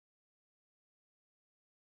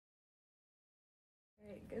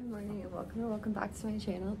Alright, good morning and welcome back to my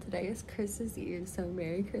channel. Today is Christmas Eve, so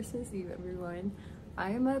Merry Christmas Eve, everyone. I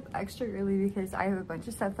am up extra early because I have a bunch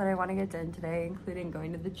of stuff that I want to get done today, including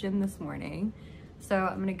going to the gym this morning. So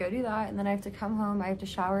I'm gonna go do that, and then I have to come home, I have to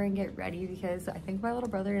shower and get ready because I think my little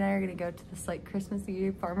brother and I are gonna go to this like Christmas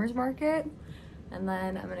Eve farmer's market. And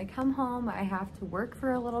then I'm gonna come home, I have to work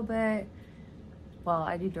for a little bit. Well,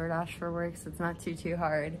 I do DoorDash for work, so it's not too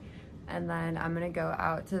hard. And then I'm gonna go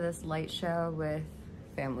out to this light show with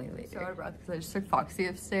family later. So I brought, because I just took Foxy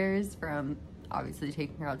upstairs from obviously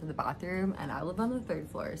taking her out to the bathroom, and I live on the 3rd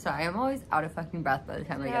floor, so I am always out of fucking breath by the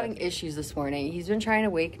time I get having issues this morning. He's been trying to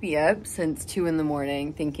wake me up since 2 in the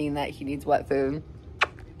morning thinking that he needs wet food.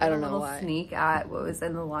 I don't know why. Sneak at what was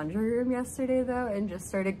in the laundry room yesterday though, and just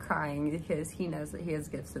started crying because he knows that he has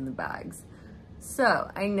gifts in the bags. So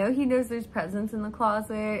I know he knows there's presents in the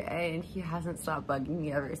closet, and he hasn't stopped bugging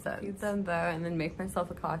me ever since. Eat them though, and then make myself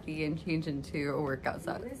a coffee and change into a workout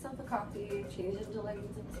set. Make myself a coffee, change into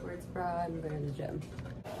leggings and sports bra, and go to the gym.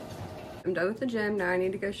 I'm done with the gym. Now I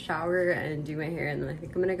need to go shower and do my hair, and then I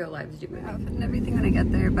think I'm gonna go live to do my outfit and everything when I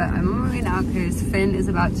get there. But I'm on my way now because Finn is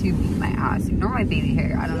about to beat my ass. Ignore my baby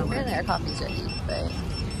hair. I don't know where their coffee's ready, but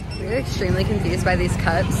we're extremely confused by these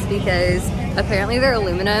cups because apparently they're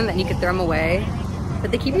aluminum and you could throw them away,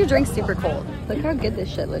 but they keep your drink super cold. Look how good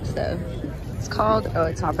this shit looks though. It's called, oh,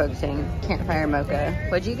 it's not focusing, Campfire Mocha.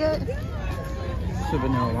 What'd you get? It's a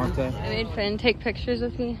vanilla latte. I made Finn take pictures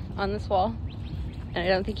with me on this wall, and I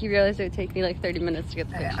don't think he realized it would take me like 30 minutes to get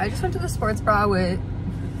the picture. I just went to the sports bra with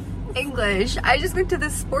English. I just went to the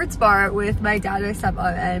sports bar with my dad, my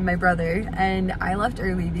stepmom, and my brother, and I left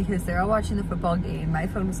early because they're all watching the football game. My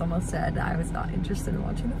phone was almost dead. I was not interested in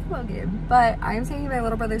watching the football game. But I am taking my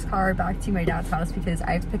little brother's car back to my dad's house because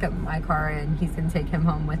I have to pick up my car and he's gonna take him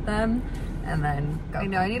home with them and then go. I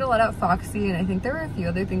know I need to let out Foxy, and I think there were a few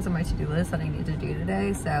other things on my to-do list that I need to do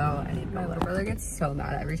today, so I need. My little brother gets so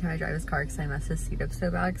mad every time I drive his car because I mess his seat up so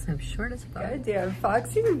bad because I'm short as fuck. God damn,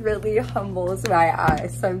 Foxy really humbles my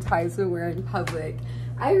ass sometimes when we're in public.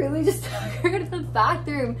 I really just took her to the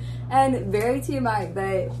bathroom, and very TMI,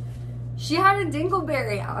 but she had a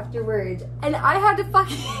dingleberry afterwards, and I had to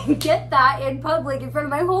fucking get that in public in front of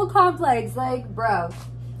my whole complex. Like, bro,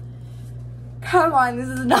 come on, this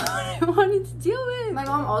is not what I wanted to deal with. My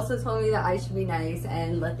mom also told me that I should be nice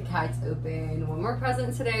and let the cats open one more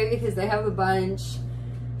present today because they have a bunch.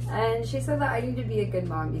 And she said that I need to be a good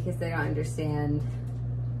mom because they don't understand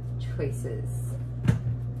choices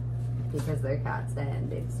because they're cats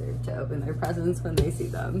and they deserve to open their presents when they see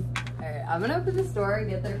them. Alright, I'm gonna open this door and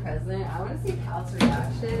get their present. I wanna see Cal's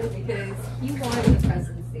reaction because he wanted the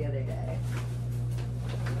presents the other day.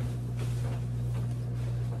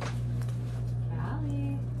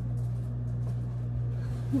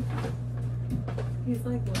 He's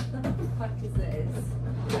like, what the fuck is this?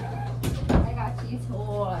 I got you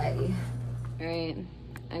toy. Alright,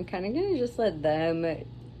 I'm kind of gonna just let them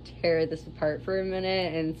tear this apart for a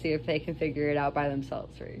minute and see if they can figure it out by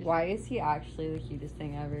themselves first. Why is he actually the cutest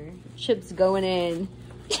thing ever? Chip's going in.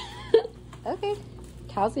 Okay,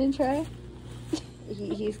 Cal's gonna try.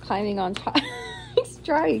 He's climbing on top. He's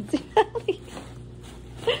trying to.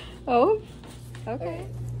 Oh, okay.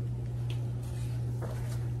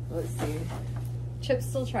 Let's see. Chip's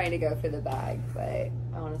still trying to go for the bag, but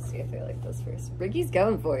I want to see if they like this first. Ricky's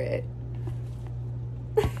going for it.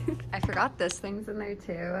 I forgot this thing's in there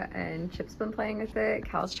too, and Chip's been playing with it.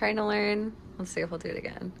 Cal's trying to learn. Let's see if he'll do it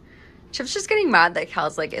again. Chip's just getting mad that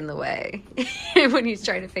Cal's like in the way when he's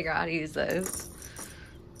trying to figure out how to use this.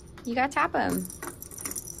 You gotta tap him.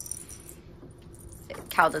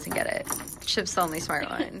 Cal doesn't get it. Chip's the only smart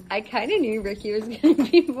one. I kind of knew Ricky was gonna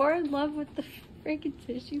be more in love with the freaking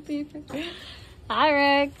tissue paper. Hi,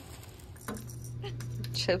 Rick.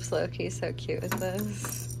 Chip's low-key so cute with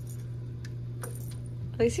this.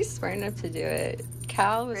 At least he's smart enough to do it.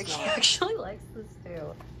 Cal was Ricky actually likes this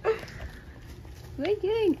too. What are you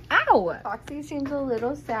doing? Ow! Foxy seems a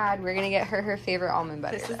little sad. We're gonna get her favorite almond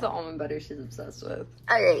butter. This is the almond butter she's obsessed with.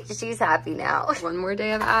 Alright, she's happy now. One more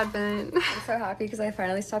day of Advent. I'm so happy because I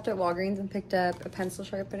finally stopped at Walgreens and picked up a pencil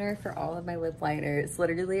sharpener for all of my lip liners.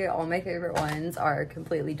 Literally, all my favorite ones are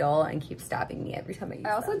completely dull and keep stabbing me every time I use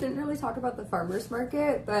them. I also didn't really talk about the farmer's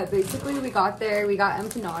market, but basically we got there, we got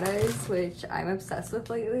empanadas, which I'm obsessed with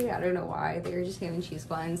lately. I don't know why. They were just ham and cheese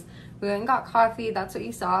buns. We went and got coffee. That's what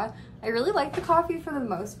you saw. I really like the coffee for the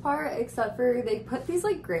most part, except for they put these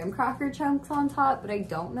like graham cracker chunks on top, but I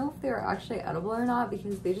don't know if they were actually edible or not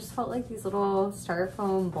because they just felt like these little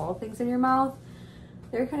styrofoam ball things in your mouth.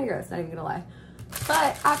 They were kind of gross, not even gonna lie.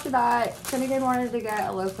 But after that, Finnegan wanted to get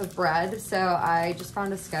a loaf of bread, so I just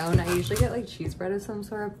found a scone. I usually get like cheese bread of some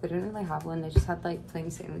sort, but they didn't really have one. They just had like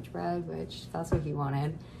plain sandwich bread, which that's what he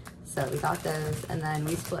wanted. So we got those, and then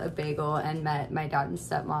we split a bagel and met my dad and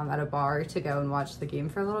stepmom at a bar to go and watch the game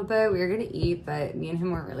for a little bit. We were gonna eat, but me and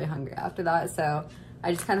him weren't really hungry after that, so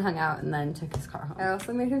I just kind of hung out and then took his car home. I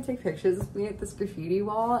also made him take pictures with me at this graffiti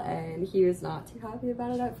wall, and he was not too happy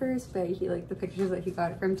about it at first, but he liked the pictures that he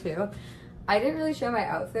got from too. I didn't really show my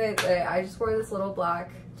outfit, but I just wore this little black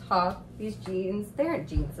top, these jeans. They aren't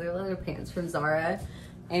jeans, they're leather pants from Zara.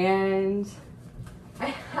 And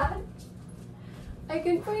I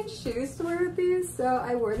couldn't find shoes to wear with these, so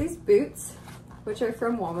I wore these boots, which are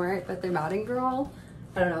from Walmart, but they're Mountain Girl.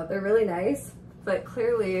 I don't know, they're really nice, but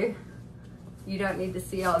clearly you don't need to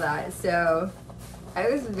see all that. So I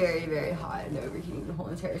was very, very hot and overheating the whole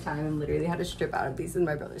entire time and literally had to strip out of these in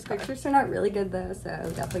my brother's car. Pictures turned out really good though, so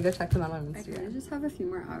definitely go check them out on Instagram. I just have a few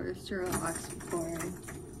more hours to relax before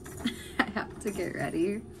I have to get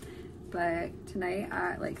ready. But tonight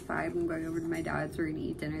at like 5, I'm going over to my dad's. We're gonna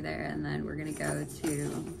eat dinner there, and then we're gonna go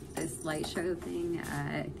to this light show thing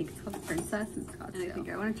at, I think it's called Princess in Scottsdale. And I think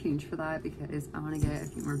I want to change for that because I want to get a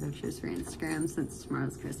few more pictures for Instagram since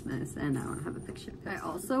tomorrow's Christmas and I want to have a picture. I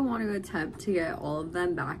also want to attempt to get all of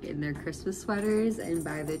them back in their Christmas sweaters and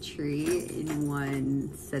by the tree in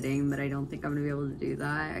one sitting, but I don't think I'm gonna be able to do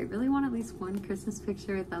that. I really want at least one Christmas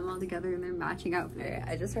picture with them all together in their matching outfit.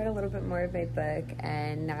 I just read a little bit more of my book,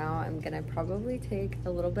 and now I'm gonna probably take a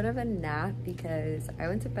little bit of a nap because I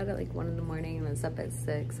went to bed at like 1 in the morning and was up at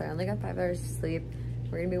 6, so I only got 5 hours of sleep.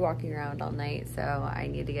 We're gonna be walking around all night, so I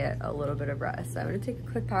need to get a little bit of rest. So I'm gonna take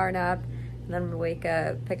a quick power nap, and then I'm gonna wake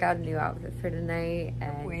up, pick out a new outfit for tonight.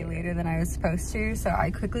 And way later than I was supposed to, so I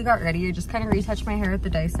quickly got ready. I just kind of retouched my hair with the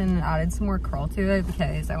Dyson and added some more curl to it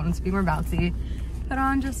because I wanted to be more bouncy. Put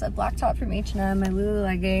on just a black top from H&M, my Lulu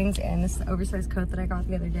leggings, and this oversized coat that I got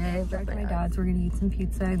the other day. Back at my dad's, we're gonna eat some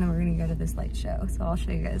pizza, and then we're gonna go to this light show. So I'll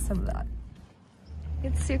show you guys some of that.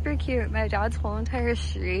 It's super cute. My dad's whole entire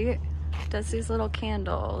street does these little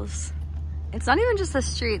candles. It's not even just the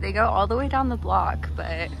street, they go all the way down the block,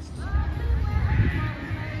 but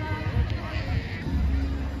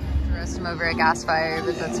roast them over a gas fire,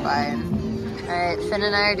 but that's fine. All right, Finn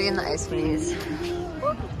and I are doing the ice squeeze.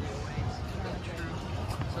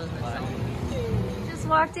 Just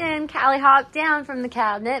walked in, Callie hopped down from the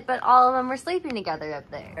cabinet, but all of them were sleeping together up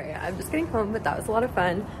there. Right, I'm just getting home, but that was a lot of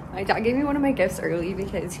fun. My dad gave me one of my gifts early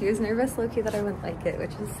because he was nervous low-key that I wouldn't like it,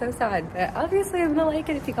 which is so sad, but obviously I'm gonna like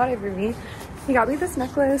it if he got it for me. He got me this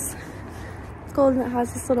necklace. It's gold and it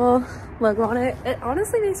has this little logo on it. It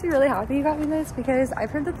honestly makes me really happy he got me this because I've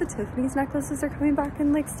heard that the Tiffany's necklaces are coming back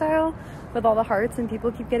in like style with all the hearts, and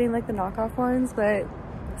people keep getting like the knockoff ones, but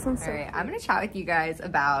this one's so cute. I'm gonna chat with you guys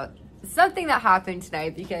about something that happened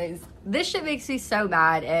tonight because this shit makes me so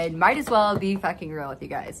mad and might as well be fucking real with you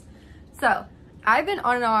guys. So I've been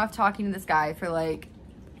on and off talking to this guy for like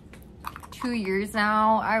 2 years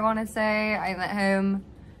now, I want to say. I met him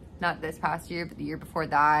not this past year, but the year before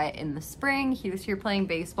that in the spring. He was here playing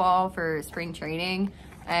baseball for spring training,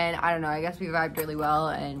 and I don't know, I guess we vibed really well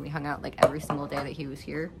and we hung out like every single day that he was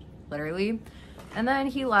here, literally. And then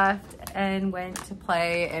he left and went to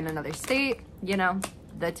play in another state, you know,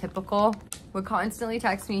 the typical. Would constantly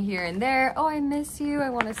text me here and there, oh, I miss you, I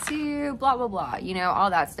want to see you, blah blah blah, you know,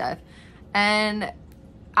 all that stuff. And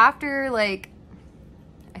after like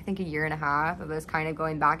I think a year and a half of us kind of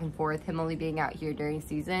going back and forth, him only being out here during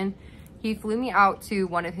season, he flew me out to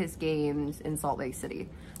one of his games in Salt Lake City.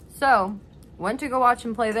 So went to go watch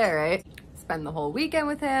him play there, right? Spend the whole weekend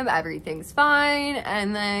with him, everything's fine,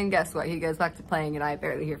 and then guess what? He goes back to playing and I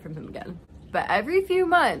barely hear from him again. But every few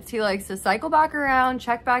months, he likes to cycle back around,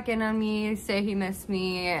 check back in on me, say he missed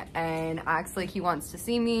me, and acts like he wants to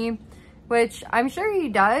see me, which I'm sure he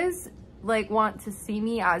does, like, want to see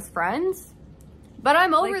me as friends. But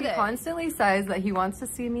I'm over this. He constantly says that he wants to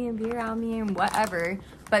see me and be around me and whatever,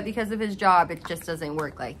 but because of his job, it just doesn't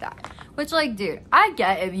work like that. Which, like, dude, I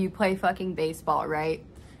get if you play fucking baseball, right?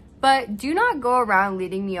 But do not go around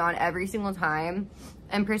leading me on every single time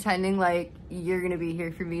and pretending like you're gonna be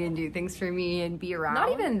here for me and do things for me and be around.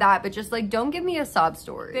 Not even that, but just like, don't give me a sob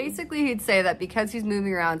story. Basically, he'd say that because he's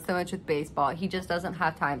moving around so much with baseball, he just doesn't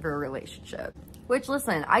have time for a relationship. Which,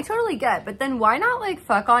 listen, I totally get, but then why not like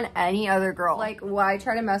fuck on any other girl? Like, why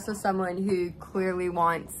try to mess with someone who clearly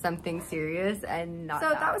wants something serious and not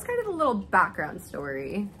that? So that was kind of a little background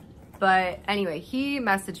story. But anyway, he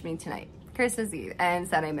messaged me tonight, Christmas Eve, and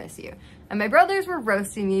said, I miss you. And my brothers were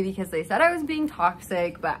roasting me because they said I was being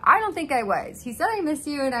toxic, but I don't think I was. He said, I miss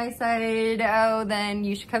you, and I said, oh, then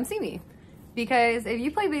you should come see me. because if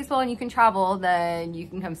you play baseball and you can travel, then you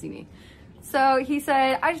can come see me. So he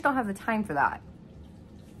said, I just don't have the time for that.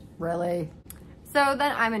 Really? So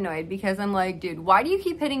then I'm annoyed because I'm like, dude, why do you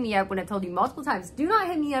keep hitting me up when I've told you multiple times, do not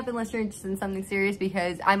hit me up unless you're interested in something serious,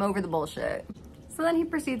 because I'm over the bullshit. So then he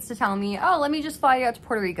proceeds to tell me, oh, let me just fly you out to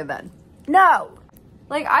Puerto Rico then. No!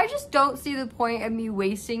 Like, I just don't see the point of me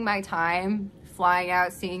wasting my time flying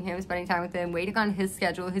out, seeing him, spending time with him, waiting on his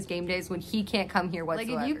schedule, his game days when he can't come here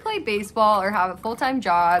whatsoever. Like, if you play baseball or have a full-time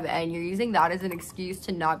job and you're using that as an excuse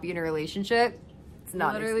to not be in a relationship, it's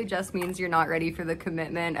not. It literally just means you're not ready for the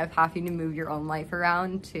commitment of having to move your own life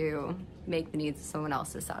around to make the needs of someone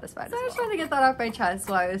else satisfied. So I just wanted to get that off my chest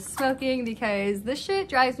while I was smoking, because this shit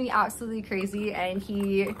drives me absolutely crazy, and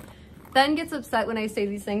he then gets upset when I say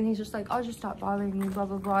these things. He's just like, oh, just stop bothering me, blah,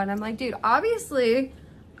 blah, blah. And I'm like, dude, obviously,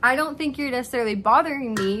 I don't think you're necessarily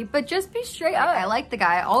bothering me, but just be straight up. I like the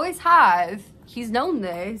guy, I always have. He's known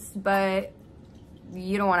this, but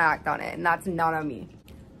you don't want to act on it, and that's not on me.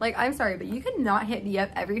 Like, I'm sorry, but you could not hit me up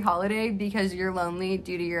every holiday because you're lonely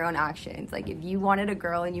due to your own actions. Like, if you wanted a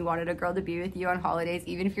girl and you wanted a girl to be with you on holidays,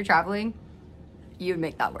 even if you're traveling, you would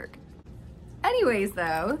make that work. Anyways,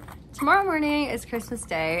 though, tomorrow morning is Christmas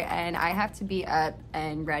Day, and I have to be up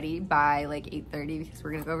and ready by like 8:30 because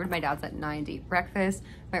we're gonna go over to my dad's at 9 to eat breakfast.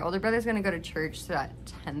 My older brother's gonna go to church, so at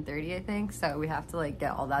 10:30, I think. So we have to like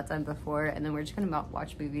get all that done before, and then we're just gonna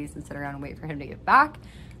watch movies and sit around and wait for him to get back,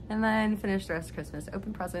 and then finish the rest of Christmas,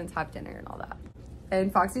 open presents, have dinner, and all that.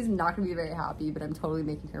 And Foxy's not gonna be very happy, but I'm totally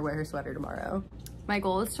making her wear her sweater tomorrow. My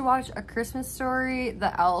goal is to watch A Christmas Story,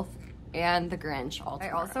 The Elf, and The Grinch all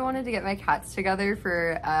tomorrow. I also wanted to get my cats together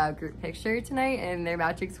for a group picture tonight in their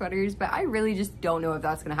matching sweaters, but I really just don't know if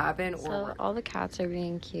that's gonna happen. So all the cats are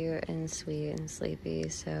being cute and sweet and sleepy,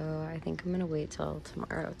 so I think I'm gonna wait till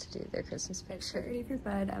tomorrow to do their Christmas picture. Get ready for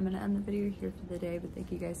bed. I'm gonna end the video here for the day, but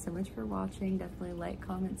thank you guys so much for watching. Definitely like,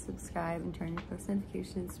 comment, subscribe, and turn your post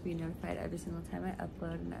notifications to be notified every single time I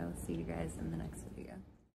upload, and I will see you guys in the next video.